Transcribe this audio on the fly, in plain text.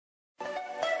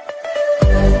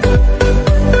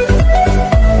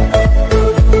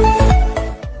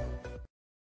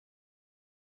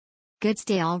Good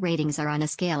stay. All ratings are on a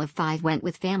scale of 5. Went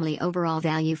with family. Overall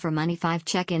value for money 5.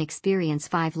 Check-in experience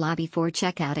 5. Lobby 4.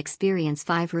 Checkout experience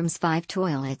 5. Rooms 5.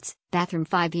 Toilets, bathroom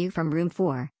 5. View from room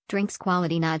 4. Drinks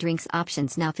quality. No drinks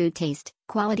options. No food taste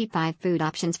quality 5. Food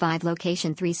options 5.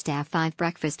 Location 3. Staff 5.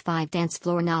 Breakfast 5. Dance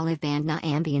floor. No live band. No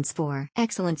ambience 4.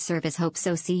 Excellent service. Hope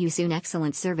so. See you soon.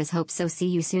 Excellent service. Hope so. See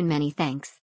you soon. Many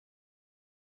thanks.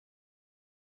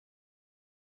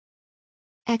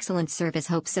 Excellent service.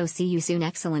 Hope so. See you soon.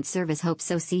 Excellent service. Hope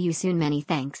so. See you soon. Many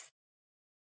thanks.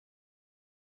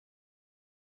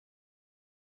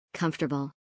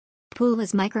 Comfortable. Pool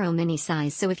is micro mini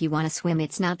size, so if you want to swim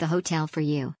it's not the hotel for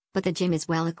you, but the gym is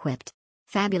well equipped.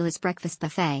 Fabulous breakfast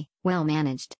buffet, well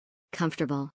managed.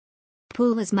 Comfortable.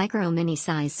 Pool is micro mini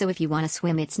size, so if you want to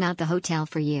swim it's not the hotel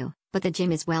for you, but the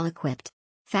gym is well equipped.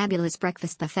 Fabulous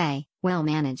breakfast buffet, well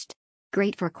managed.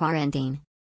 Great for quarantine.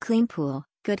 Clean pool,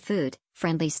 good food,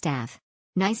 friendly staff.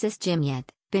 Nicest gym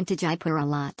yet, been to Jaipur a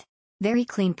lot. Very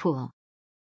clean pool.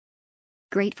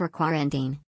 Great for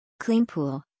quarantine. Clean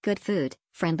pool, good food,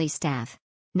 friendly staff.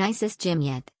 Nicest gym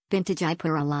yet, been to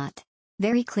Jaipur a lot.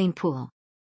 Very clean pool.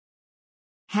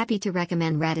 Happy to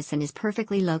recommend. Radisson is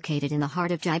perfectly located in the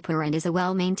heart of Jaipur and is a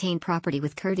well-maintained property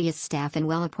with courteous staff and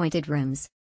well-appointed rooms.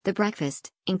 The breakfast,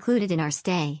 included in our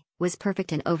stay, was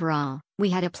perfect and overall, we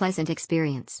had a pleasant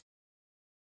experience.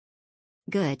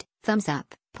 Good, thumbs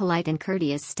up, polite and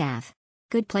courteous staff.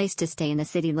 Good place to stay in the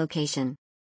city location.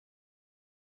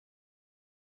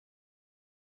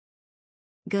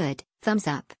 Good, thumbs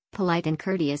up, polite and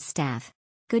courteous staff.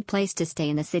 Good place to stay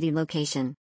in the city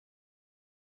location.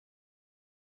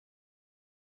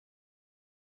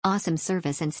 Awesome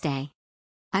service and stay.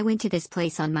 I went to this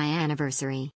place on my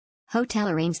anniversary. Hotel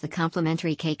arranged the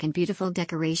complimentary cake and beautiful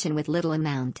decoration with little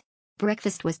amount.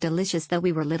 Breakfast was delicious though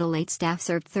we were little late. Staff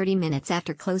served 30 minutes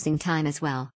after closing time as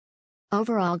well.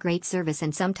 Overall great service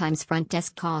and sometimes front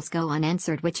desk calls go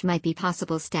unanswered which might be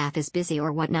possible staff is busy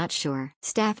or what not sure.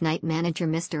 Staff night manager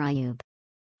Mr. Ayub.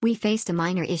 We faced a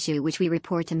minor issue which we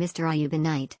report to Mr. Ayuban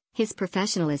Knight. His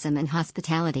professionalism and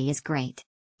hospitality is great.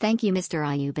 Thank you Mr.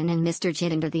 Ayuban and Mr.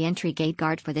 Jitinder the entry gate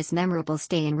guard for this memorable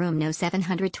stay in room No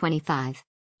 725.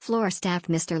 Floor staff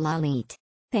Mr. Lalit.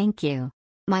 Thank you.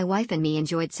 My wife and me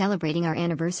enjoyed celebrating our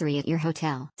anniversary at your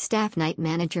hotel. Staff night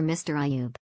manager Mr.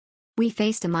 Ayub. We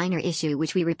faced a minor issue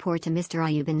which we report to Mr.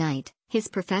 Ayuban Knight. His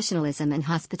professionalism and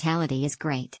hospitality is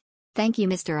great. Thank you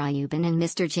Mr. Ayuban and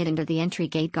Mr. Jitinder the entry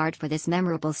gate guard for this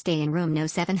memorable stay in room No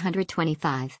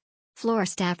 725. Floor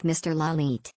staff Mr.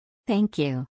 Lalit. Thank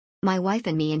you. My wife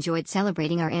and me enjoyed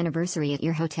celebrating our anniversary at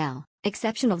your hotel.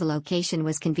 Exceptional. The location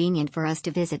was convenient for us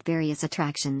to visit various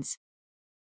attractions.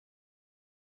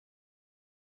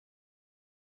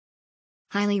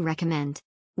 Highly recommend.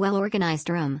 Well-organized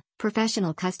room,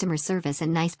 professional customer service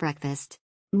and nice breakfast.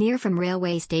 Near from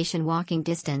railway station walking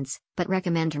distance, but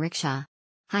recommend rickshaw.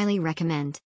 Highly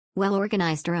recommend.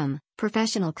 Well-organized room,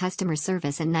 professional customer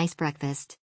service and nice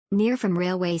breakfast. Near from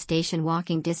railway station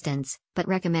walking distance, but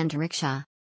recommend rickshaw.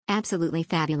 Absolutely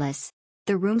fabulous.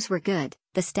 The rooms were good,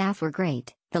 the staff were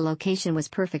great, the location was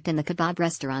perfect and the kebab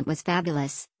restaurant was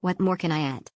fabulous. What more can I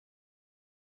add?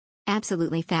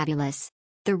 Absolutely fabulous.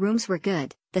 The rooms were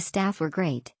good, the staff were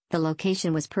great, the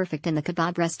location was perfect and the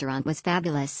kebab restaurant was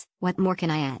fabulous. What more can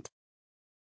I add?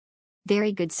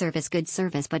 Very good service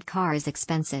but car is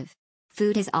expensive.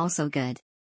 Food is also good.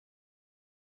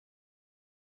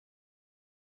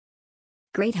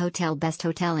 Great hotel. Best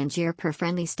hotel in Jaipur.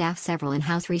 Friendly staff. Several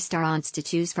in-house restaurants to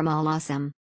choose from. All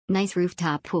awesome. Nice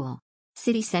rooftop pool.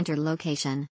 City center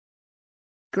location.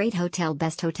 Great hotel.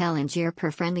 Best hotel in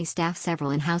Jaipur. Friendly staff.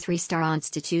 Several in-house restaurants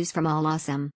to choose from. All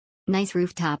awesome. Nice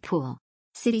rooftop pool.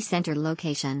 City center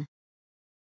location.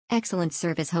 Excellent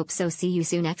service. Hope so. See you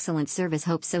soon. Excellent service.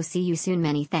 Hope so. See you soon.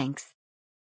 Many thanks.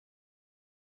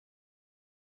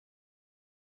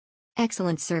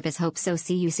 Excellent service. Hope so.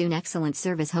 See you soon. Excellent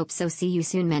service. Hope so. See you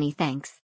soon. Many thanks.